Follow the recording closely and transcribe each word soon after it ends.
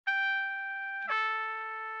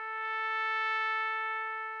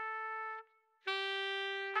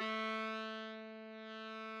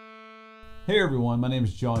Hey everyone, my name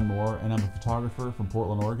is John Moore and I'm a photographer from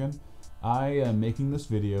Portland, Oregon. I am making this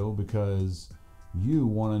video because you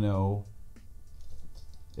want to know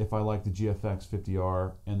if I like the GFX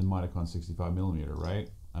 50R and the Mitakon 65mm, right?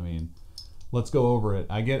 I mean, let's go over it.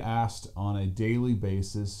 I get asked on a daily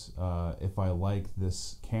basis if I like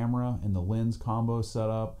this camera and the lens combo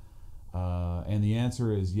setup, and the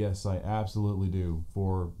answer is yes, I absolutely do,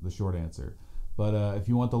 for the short answer. But if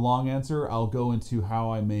you want the long answer, I'll go into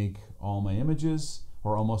how I make all my images,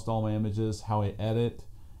 or almost all my images, how I edit,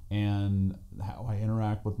 and how I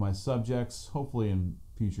interact with my subjects, hopefully in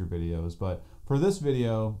future videos. But for this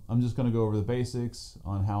video, I'm just going to go over the basics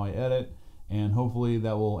on how I edit, and hopefully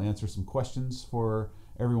that will answer some questions for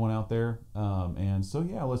everyone out there. And so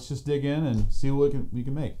yeah, let's just dig in and see what we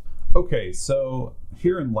can make. Okay, so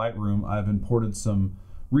here in Lightroom, I've imported some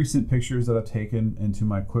recent pictures that I've taken into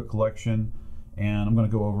my quick collection, and I'm going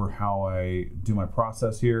to go over how I do my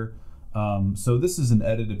process here. So this is an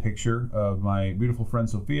edited picture of my beautiful friend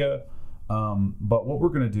Sophia, but what we're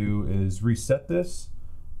going to do is reset this,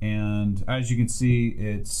 and as you can see,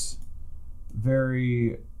 it's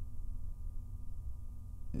it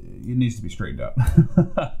needs to be straightened up.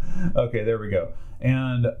 Okay, there we go.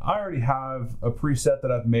 And I already have a preset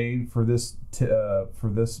that I've made for this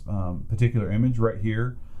particular image right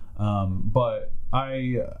here, but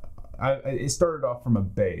it started off from a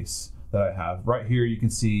base that I have. Right here you can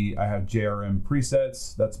see I have JRM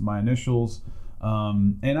presets, that's my initials,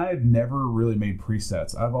 and I've never really made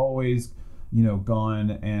presets. I've always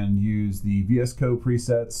gone and used the VS Code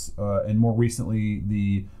presets, and more recently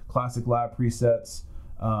the Classic Lab presets,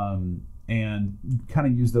 and kind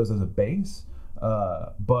of use those as a base.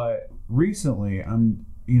 But recently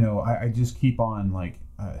I just keep on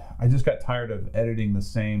I just got tired of editing the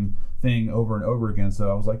same thing over and over again, so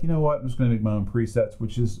I was like, you know what, I'm just going to make my own presets,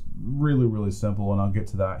 which is really, really simple, and I'll get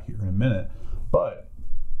to that here in a minute. But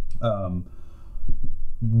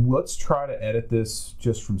let's try to edit this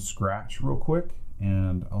just from scratch real quick,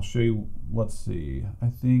 and I'll show you. Let's see, I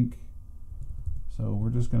think so we're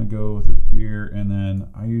just going to go through here, and then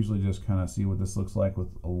I usually just kind of see what this looks like with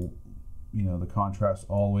the contrast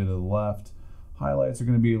all the way to the left. Highlights are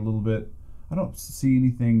going to be a little bit, I don't see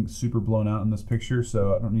anything super blown out in this picture,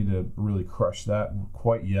 so I don't need to really crush that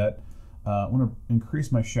quite yet. I want to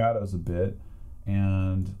increase my shadows a bit,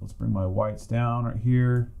 and let's bring my whites down right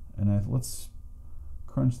here, and let's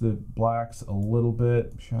crunch the blacks a little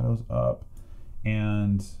bit, shadows up,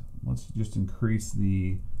 and let's just increase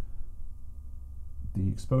the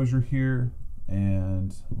exposure here,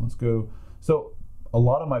 and let's go. So a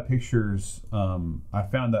lot of my pictures, I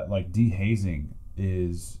found that dehazing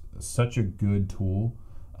is such a good tool.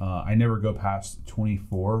 I never go past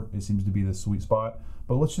 24. It seems to be the sweet spot,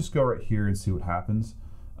 but let's just go right here and see what happens.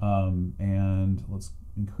 And let's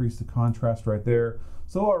increase the contrast right there.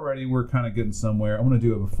 So already we're kind of getting somewhere. I'm going to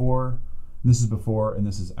do it before. This is before and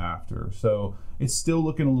this is after. So it's still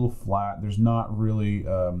looking a little flat. There's not really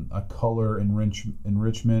a color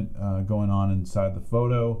enrichment going on inside the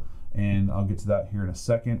photo, and I'll get to that here in a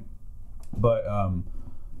second. But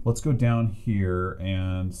let's go down here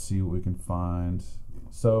and see what we can find.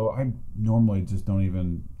 So I normally just don't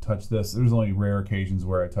even touch this. There's only rare occasions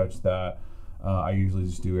where I touch that. I usually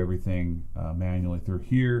just do everything manually through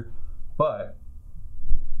here. But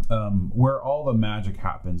where all the magic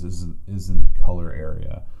happens is in the color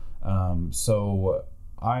area. So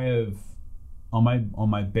I have on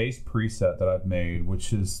my base preset that I've made,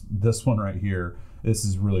 which is this one right here. This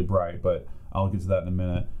is really bright, but I'll get to that in a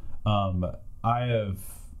minute. I have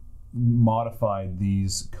modified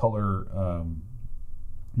these color,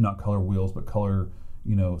 not color wheels, but color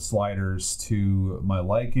sliders to my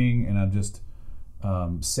liking, and I've just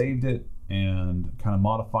saved it and kind of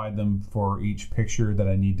modified them for each picture that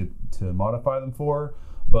I need to modify them for.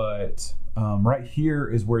 But right here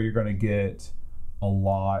is where you're going to get a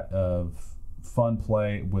lot of fun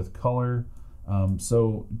play with color.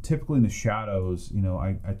 So typically in the shadows,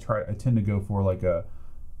 I tend to go for like a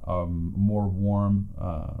more warm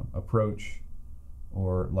approach,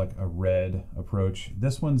 or like a red approach.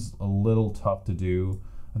 This one's a little tough to do.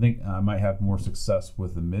 I think I might have more success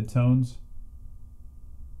with the midtones.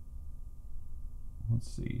 Let's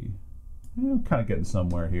see, I'm kind of getting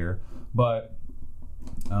somewhere here, but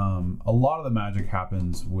a lot of the magic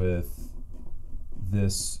happens with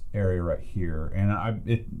this area right here, and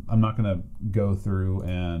I'm not going to go through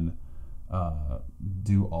and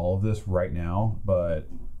do all of this right now, but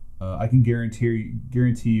I can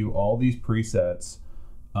guarantee you all these presets,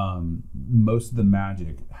 most of the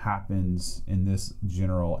magic happens in this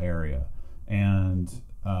general area. And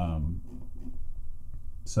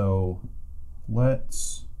so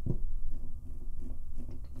let's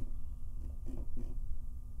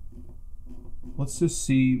let's just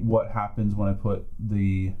see what happens when I put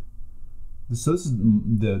so this is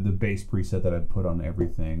the base preset that I put on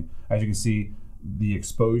everything. As you can see, the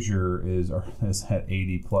exposure is at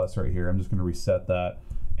 80 plus right here. I'm just going to reset that,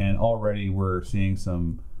 and already we're seeing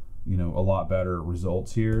some, you know, a lot better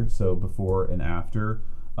results here. So before and after,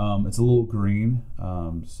 it's a little green,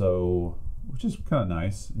 so which is kind of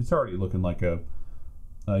nice. It's already looking like a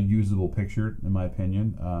usable picture in my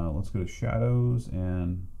opinion. Let's go to shadows,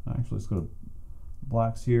 and actually let's go to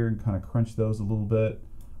blacks here and kind of crunch those a little bit.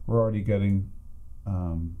 We're already getting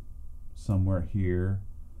somewhere here,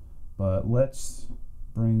 but let's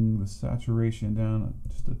bring the saturation down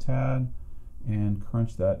just a tad and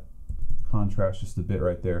crunch that contrast just a bit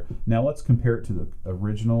right there. Now let's compare it to the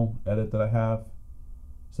original edit that I have.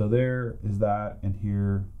 So there is that, and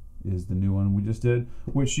here is the new one we just did,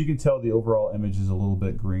 which you can tell the overall image is a little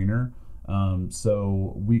bit greener.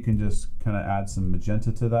 So we can just kind of add some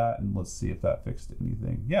magenta to that, and let's see if that fixed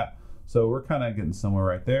anything. Yeah. So we're kind of getting somewhere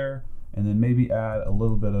right there, and then maybe add a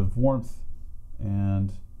little bit of warmth,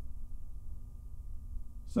 and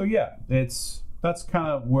so yeah, that's kind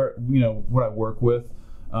of where, you know, what I work with.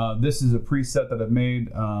 This is a preset that I've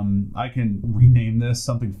made. I can rename this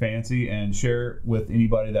something fancy and share it with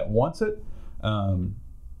anybody that wants it,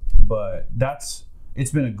 but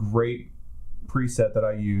it's been a great preset that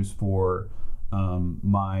I use for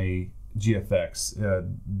my GFX.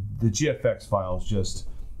 The GFX files just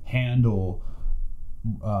handle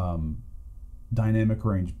dynamic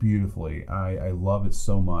range beautifully. I love it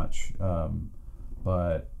so much.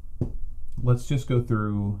 But let's just go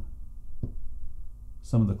through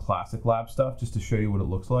some of the classic lab stuff just to show you what it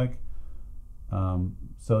looks like.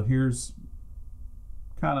 So here's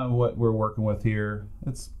kind of what we're working with here.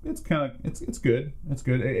 It's good. It's good.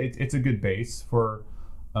 It's a good base for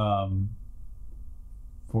some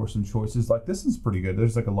choices. Like this is pretty good.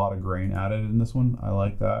 There's like a lot of grain added in this one. I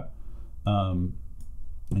like that. And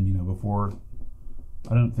you know, before,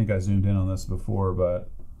 I don't think I zoomed in on this before,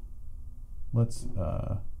 but let's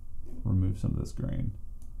remove some of this grain.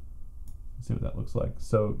 Let's see what that looks like.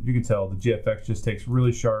 So you can tell the GFX just takes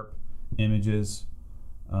really sharp images.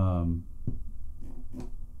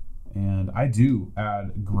 And I do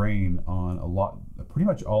add grain on pretty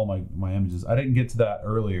much all my images. I didn't get to that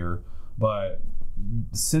earlier, but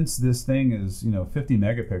since this thing is, you know, 50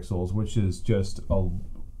 megapixels, which is just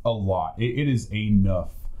a lot, it is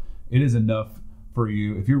enough. It is enough for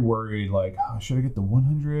you. If you're worried, like, oh, should I get the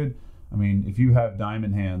 100? I mean, if you have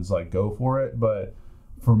diamond hands, like, go for it. But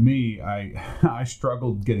for me, I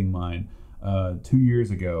struggled getting mine 2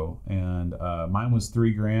 years ago, and mine was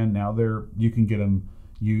 $3 grand. Now you can get them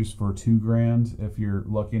used for $2 grand if you're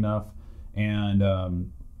lucky enough. And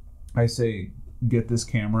I say get this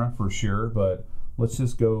camera for sure, but let's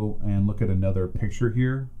just go and look at another picture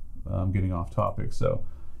here. I'm getting off topic. So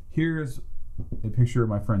here's a picture of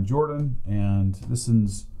my friend Jordan, and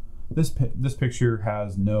this picture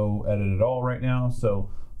has no edit at all right now.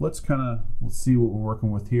 So let's see what we're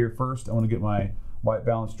working with here. First, I want to get my white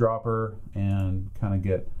balance dropper and kind of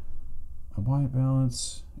get a white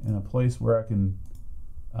balance in a place where I can,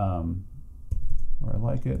 where I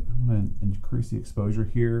like it. I'm going to increase the exposure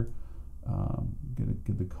here,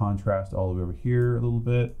 get the contrast all the way over here a little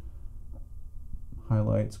bit.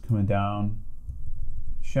 Highlights coming down.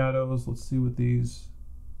 Shadows, let's see what these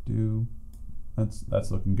do.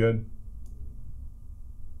 That's looking good.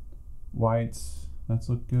 Whites, that's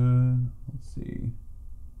look good. Let's see.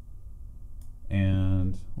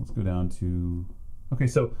 And let's go down to, okay,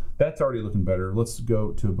 so that's already looking better. Let's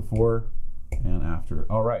go to before and after.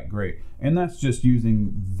 All right, great. And that's just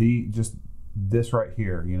using just this right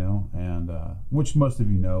here, you know, and which most of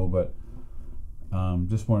you know, but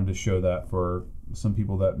just wanted to show that for some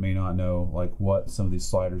people that may not know, like, what some of these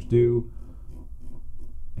sliders do.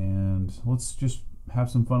 And let's just have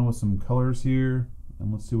some fun with some colors here,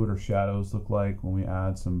 and let's see what our shadows look like when we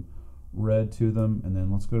add some red to them. And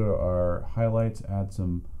then let's go to our highlights, add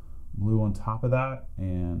some blue on top of that,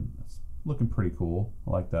 and it's looking pretty cool.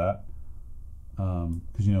 I like that,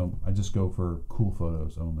 because, you know, I just go for cool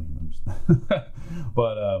photos only.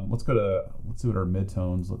 But let's see what our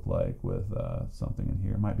midtones look like with something in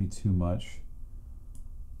here. It might be too much.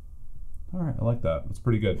 All right, I like that. It's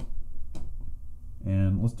pretty good.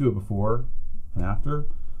 And let's do it before and after.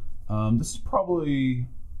 This is probably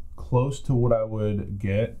close to what I would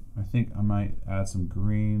get. I think I might add some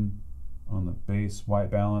green on the base white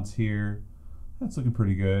balance here. That's looking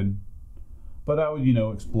pretty good. But I would, you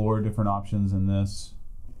know, explore different options in this.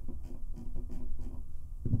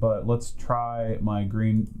 But let's try my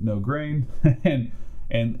green, no grain.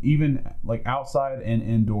 and even like outside and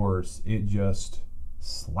indoors, it just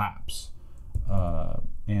slaps.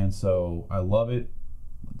 And so I love it.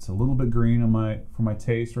 It's a little bit green on for my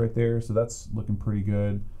taste right there, so that's looking pretty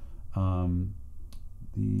good.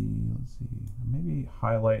 Let's see, maybe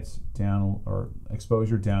highlights down or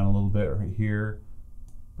exposure down a little bit right here.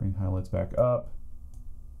 Bring highlights back up.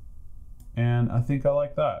 And I think I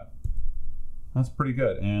like that. That's pretty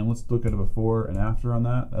good. And let's look at a before and after on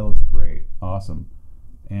that. That looks great. Awesome.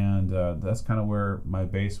 And that's kind of where my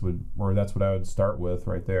base would, or that's what I would start with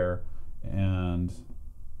right there. And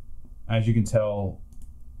as you can tell,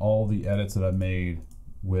 all the edits that I've made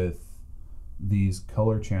with these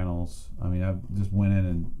color channels, I mean, I just went in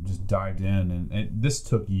and just dived in, and this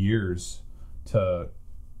took years to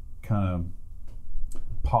kind of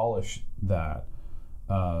polish that.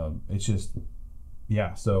 It's just,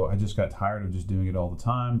 yeah, so I just got tired of just doing it all the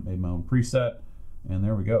time, made my own preset, and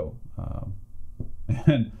there we go.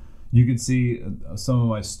 And you can see some of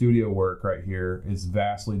my studio work right here is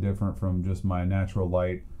vastly different from just my natural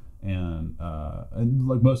light, and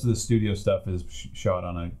like most of the studio stuff is shot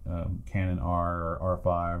on a Canon R or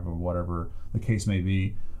R5 or whatever the case may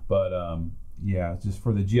be. But yeah, just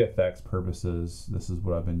for the GFX purposes, this is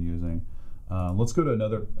what I've been using. Let's go to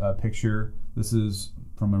another picture. This is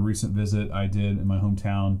from a recent visit I did in my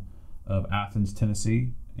hometown of Athens,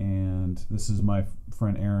 Tennessee. And this is my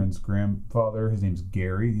friend Aaron's grandfather. His name's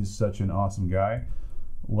Gary. He's such an awesome guy.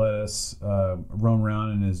 Let us roam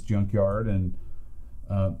around in his junkyard, and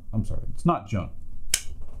I'm sorry, it's not junk.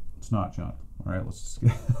 It's not junk. All right, let's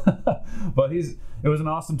just but it was an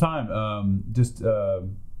awesome time. Just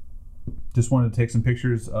wanted to take some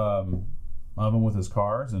pictures of him with his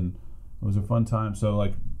cars, and it was a fun time. So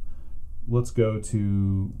like, let's go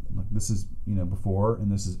to, like, this is, you know, before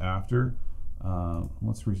and this is after.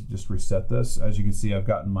 Let's just reset this. As you can see, I've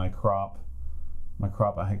gotten my crop. I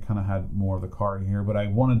kind of had more of the car here, but I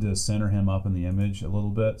wanted to center him up in the image a little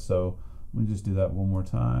bit. So let me just do that one more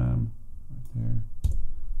time. Right there.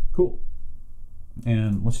 Cool.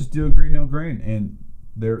 And let's just do a green, no grain. And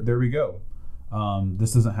there we go.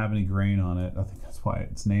 This doesn't have any grain on it. I think that's why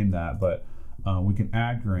it's named that. But we can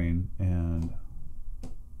add grain and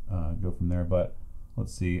go from there. But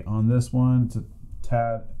let's see. On this one, it's a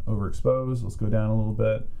tad overexposed. Let's go down a little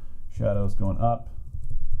bit. Shadows going up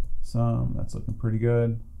some. That's looking pretty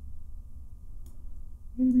good.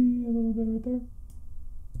 Maybe a little bit right there.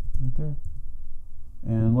 Right there.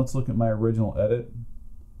 And let's look at my original edit.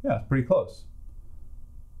 Yeah, it's pretty close.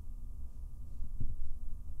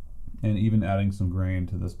 And even adding some grain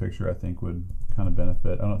to this picture, I think, would kind of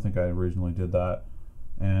benefit. I don't think I originally did that.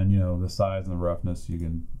 And, you know, the size and the roughness, you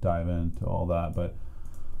can dive into all that. But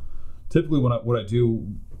typically what I do,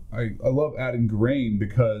 I love adding grain,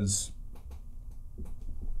 because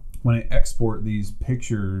when I export these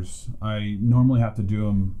pictures, I normally have to do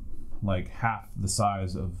them like half the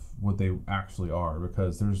size of what they actually are,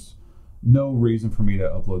 because there's no reason for me to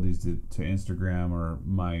upload these to Instagram or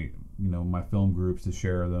my film groups to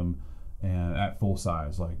share them and at full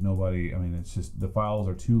size. Like, nobody, I mean, it's just, the files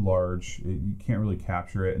are too large. You can't really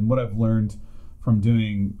capture it. And what I've learned from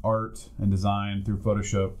doing art and design through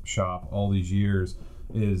Photoshop all these years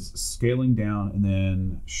is scaling down and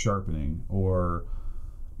then sharpening, or,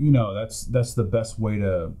 you know, that's the best way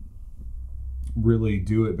to really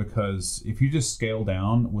do it, because if you just scale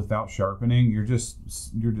down without sharpening, you're just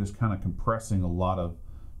kind of compressing a lot of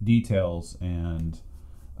details and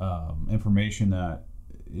information that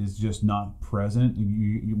is just not present.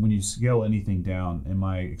 When you scale anything down, in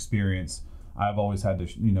my experience, I've always had to,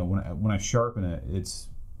 you know, when I sharpen it,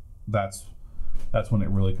 that's when it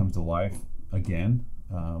really comes to life again.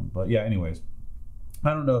 But yeah, anyways,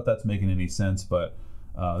 I don't know if that's making any sense, but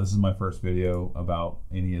this is my first video about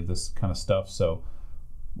any of this kind of stuff, so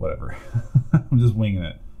whatever. I'm just winging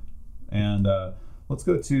it. And let's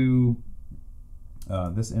go to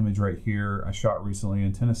this image right here. I shot recently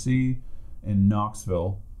in Tennessee, in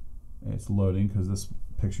Knoxville. It's loading because this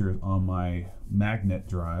picture is on my magnet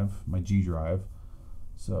drive, my G drive.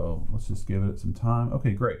 So let's just give it some time.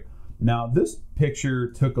 Okay, great. Now this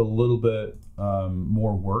picture took a little bit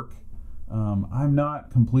more work. I'm not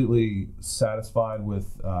completely satisfied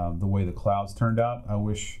with the way the clouds turned out. I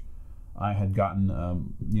wish I had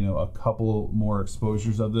gotten you know, a couple more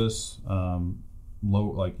exposures of this,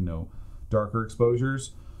 darker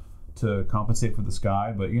exposures to compensate for the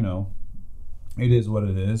sky, but you know, it is what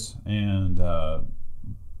it is. And I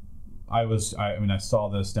mean, I saw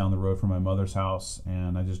this down the road from my mother's house,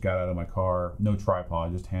 and I just got out of my car, no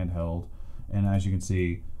tripod, just handheld. And as you can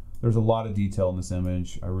see, there's a lot of detail in this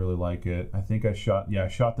image. I really like it. I think I shot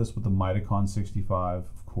this with the Mitakon 65,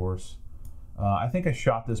 of course. I think I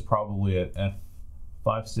shot this probably at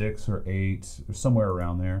f5.6 or 8, or somewhere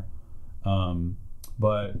around there.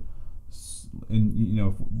 But you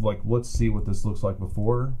know, like, let's see what this looks like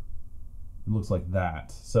before. It looks like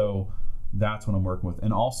that. So that's what I'm working with.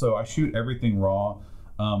 And also, I shoot everything raw.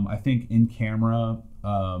 I think in camera,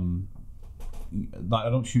 I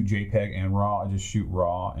don't shoot JPEG and RAW, I just shoot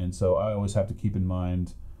RAW, and so I always have to keep in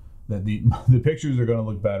mind that the pictures are going to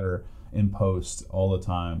look better in post all the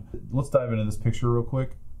time. Let's dive into this picture real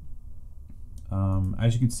quick.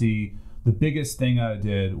 As you can see, the biggest thing I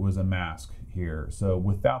did was a mask here. So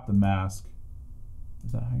without the mask,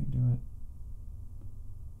 is that how you do it?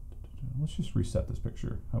 Let's just reset this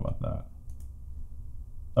picture. How about that?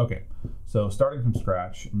 Okay, so starting from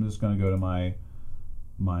scratch, I'm just going to go to my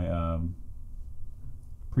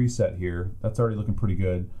preset here. That's already looking pretty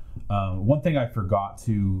good. One thing I forgot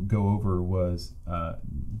to go over was,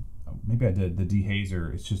 maybe I did, the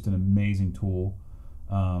dehazer. It's just an amazing tool,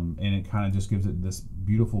 and it kind of just gives it this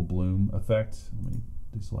beautiful bloom effect. Let me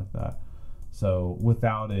deselect that. So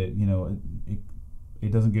without it, you know,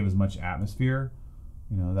 it doesn't give as much atmosphere.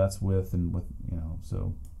 You know, that's with, you know,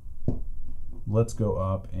 so let's go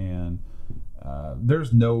up, and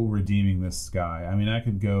there's no redeeming this sky. I mean, I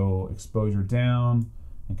could go exposure down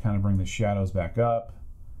and kind of bring the shadows back up,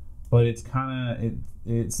 but it's kind of,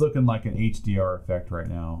 it's looking like an HDR effect right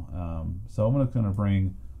now. So I'm going to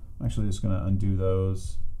bring, I'm actually just going to undo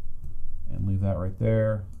those and leave that right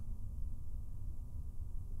there.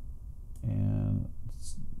 And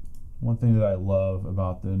one thing that I love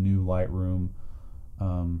about the new Lightroom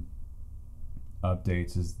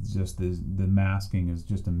updates is just the masking is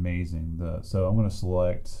just amazing. So I'm going to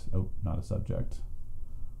select, oh, not a subject.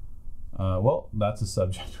 Well, that's a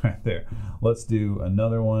subject right there. Let's do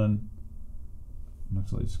another one. I'm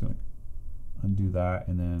actually just going to undo that,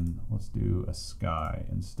 and then let's do a sky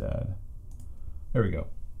instead. There we go.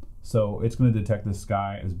 So it's going to detect the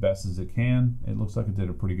sky as best as it can. It looks like it did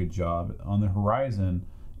a pretty good job. On the horizon,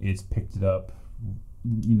 it's picked it up.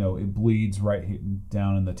 You know, it bleeds right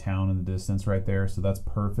down in the town in the distance right there, so that's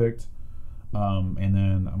perfect. And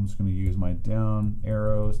then I'm just going to use my down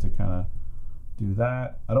arrows to kind of do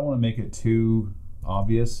that. I don't want to make it too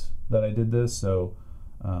obvious that I did this, so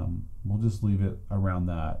we'll just leave it around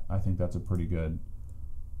that. I think that's a pretty good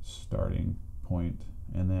starting point.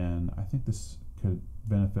 And then I think this could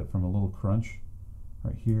benefit from a little crunch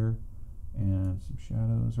right here and some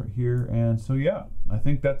shadows right here. And so yeah, I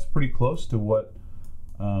think that's pretty close to what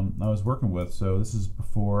I was working with. So this is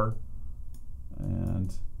before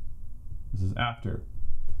and this is after.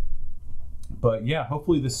 But yeah,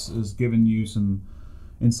 hopefully this has given you some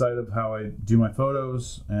insight of how I do my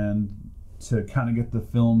photos and to kind of get the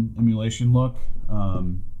film emulation look.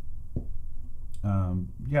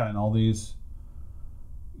 Yeah, and all these,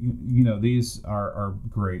 you know, these are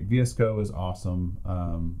great. VSCO is awesome.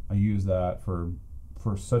 I use that for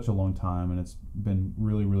such a long time, and it's been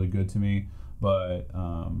really, really good to me. But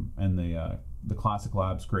and the Classic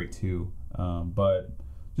Lab's great too. But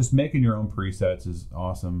just making your own presets is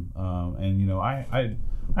awesome. And you know, I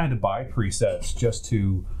had to buy presets just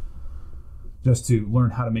to learn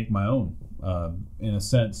how to make my own, in a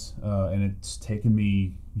sense, and it's taken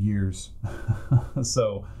me years.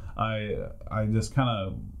 So I just kind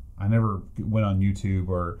of, I never went on YouTube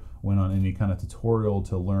or went on any kind of tutorial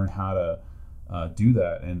to learn how to do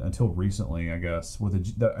that, and until recently, I guess. With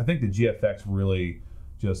I think the GFX really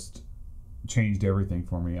just changed everything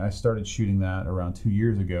for me. I started shooting that around 2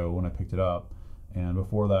 years ago when I picked it up, and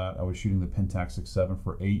before that I was shooting the Pentax 67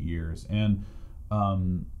 for 8 years. And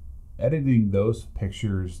editing those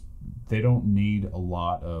pictures, they don't need a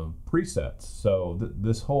lot of presets. So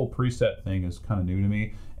this whole preset thing is kind of new to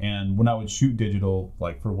me. And when I would shoot digital,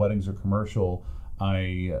 like for weddings or commercial,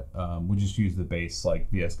 I would just use the base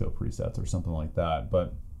like VSCO presets or something like that.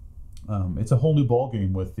 But it's a whole new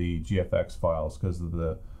ballgame with the GFX files because of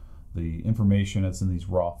the information that's in these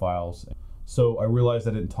raw files. So I realized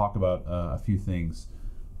I didn't talk about a few things.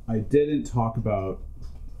 I didn't talk about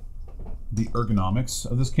the ergonomics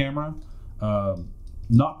of this camera.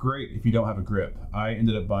 Not great if you don't have a grip. I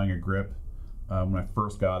ended up buying a grip when I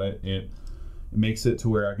first got it. It makes it to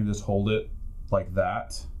where I can just hold it like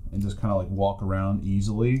that and just kind of like walk around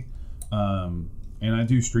easily. And I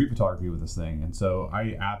do street photography with this thing, and so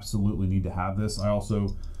I absolutely need to have this. I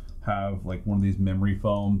also have like one of these memory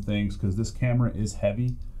foam things because this camera is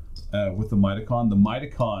heavy with the Mitakon. The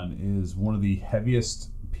Mitakon is one of the heaviest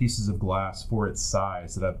pieces of glass for its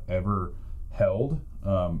size that I've ever held.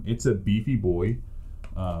 It's a beefy boy.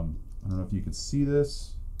 I don't know if you can see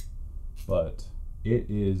this, but it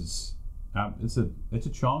is, it's a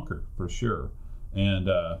chonker for sure. And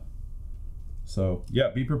so yeah,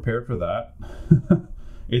 be prepared for that.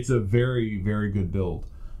 It's a very, very good build.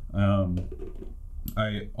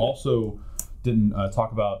 I also didn't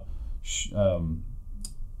talk about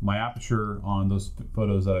my aperture on those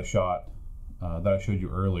photos that I shot, that I showed you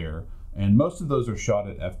earlier, and most of those are shot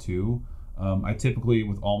at f2. I typically,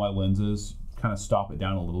 with all my lenses, kind of stop it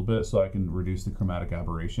down a little bit so I can reduce the chromatic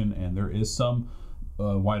aberration, and there is some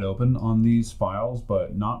wide open on these files,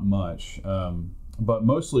 but not much. But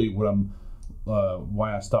mostly what I'm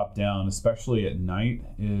why I stop down, especially at night,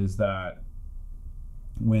 is that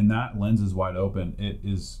when that lens is wide open, it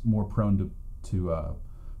is more prone to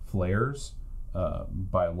flares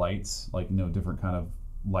by lights, like, you know, different kind of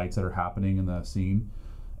lights that are happening in the scene.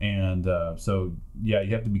 And so yeah,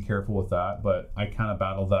 you have to be careful with that, but I kind of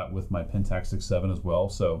battle that with my Pentax 67 as well,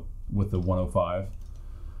 so with the 105.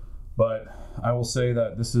 But I will say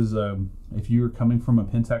that this is, if you're coming from a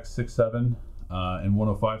Pentax 67 and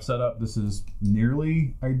 105 setup, this is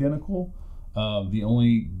nearly identical. The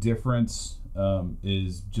only difference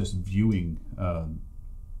is just viewing,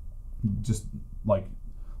 just like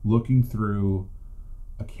looking through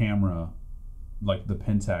a camera like the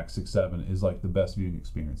Pentax 67 is like the best viewing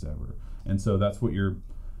experience ever. And so that's what you're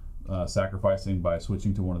sacrificing by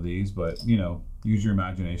switching to one of these, but you know, use your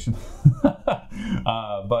imagination.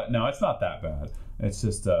 But no, it's not that bad. It's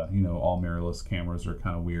just, you know, all mirrorless cameras are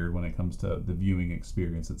kind of weird when it comes to the viewing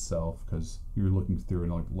experience itself, because you're looking through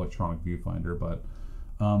an electronic viewfinder. But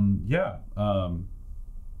yeah,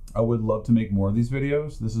 I would love to make more of these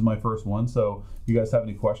videos. This is my first one, so if you guys have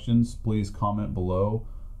any questions, please comment below.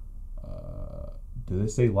 Do they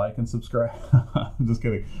say like and subscribe? I'm just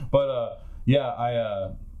kidding. But yeah,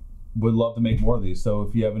 I would love to make more of these. So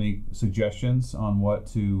if you have any suggestions on what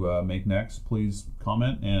to make next, please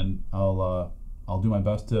comment, and I'll do my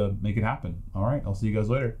best to make it happen. All right, I'll see you guys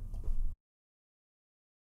later.